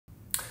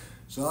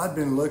So I've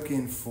been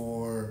looking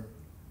for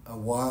a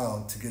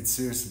while to get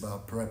serious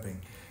about prepping,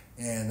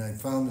 and I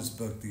found this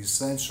book, The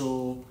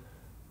Essential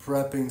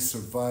Prepping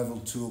Survival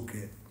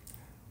Toolkit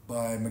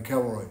by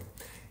McElroy.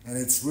 And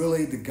it's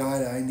really the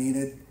guide I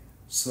needed.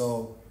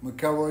 So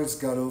McElroy's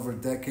got over a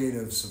decade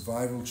of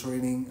survival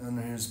training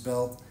under his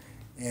belt,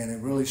 and it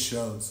really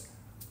shows.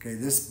 Okay,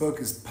 this book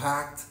is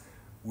packed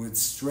with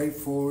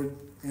straightforward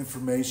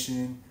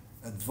information,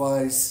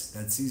 advice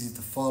that's easy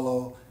to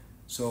follow.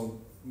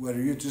 So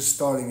whether you're just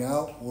starting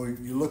out or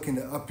you're looking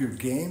to up your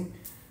game,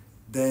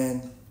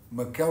 then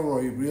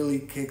McElroy really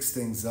kicks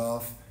things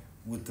off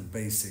with the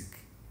basics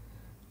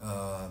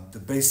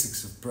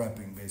of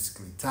prepping,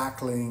 basically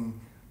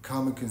tackling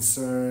common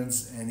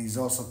concerns, and he's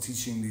also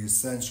teaching the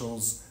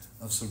essentials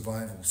of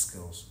survival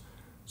skills.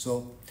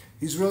 So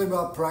he's really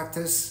about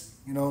practice,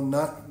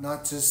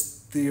 not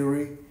just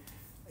theory,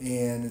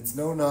 and it's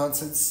no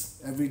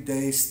nonsense,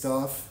 everyday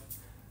stuff,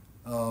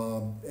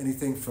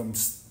 anything from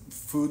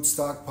food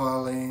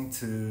stockpiling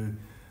to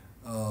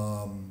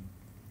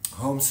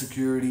home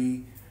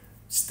security,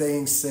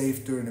 staying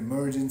safe during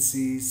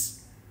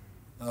emergencies,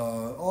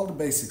 all the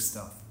basic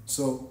stuff.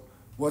 So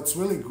what's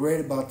really great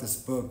about this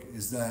book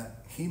is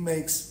that he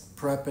makes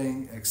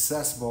prepping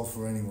accessible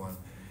for anyone,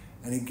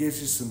 and he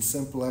gives you some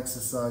simple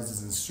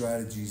exercises and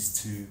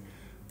strategies to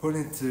put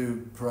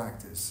into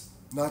practice,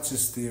 not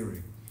just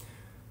theory.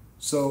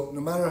 So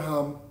no matter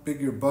how big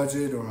your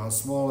budget or how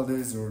small it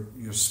is or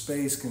your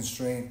space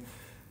constraint,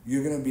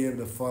 you're going to be able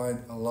to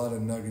find a lot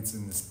of nuggets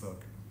in this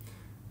book.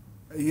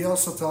 He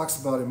also talks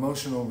about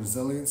emotional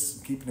resilience,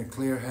 keeping a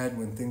clear head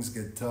when things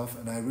get tough,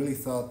 and I really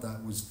thought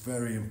that was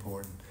very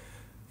important.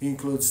 He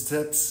includes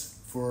tips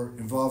for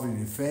involving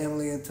your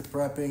family into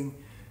prepping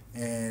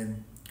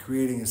and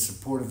creating a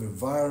supportive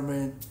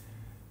environment,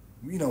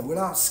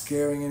 without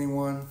scaring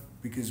anyone,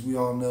 because we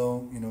all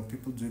know,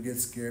 people do get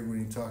scared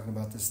when you're talking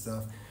about this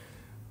stuff.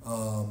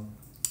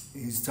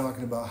 He's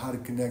talking about how to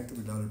connect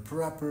with other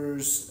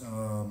preppers,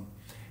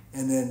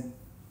 and then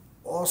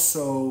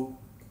also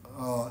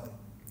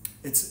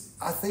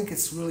I think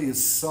it's really a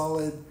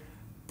solid,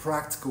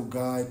 practical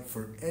guide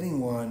for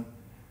anyone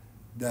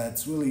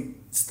that's really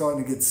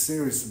starting to get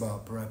serious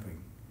about prepping.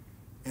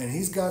 And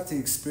he's got the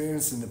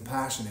experience and the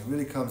passion. It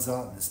really comes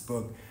out in this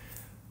book.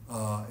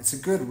 It's a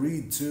good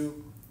read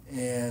too,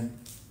 and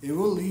it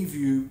will leave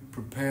you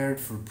prepared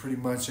for pretty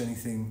much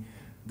anything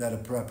that a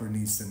prepper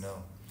needs to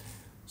know.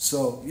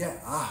 So yeah,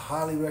 I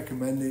highly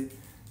recommend it.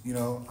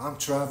 I'm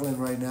traveling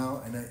right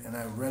now, and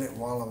I read it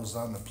while I was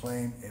on the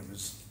plane. It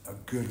was a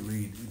good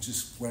read. It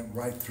just went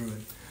right through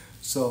it.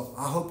 So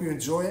I hope you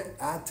enjoy it.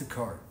 Add to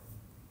cart.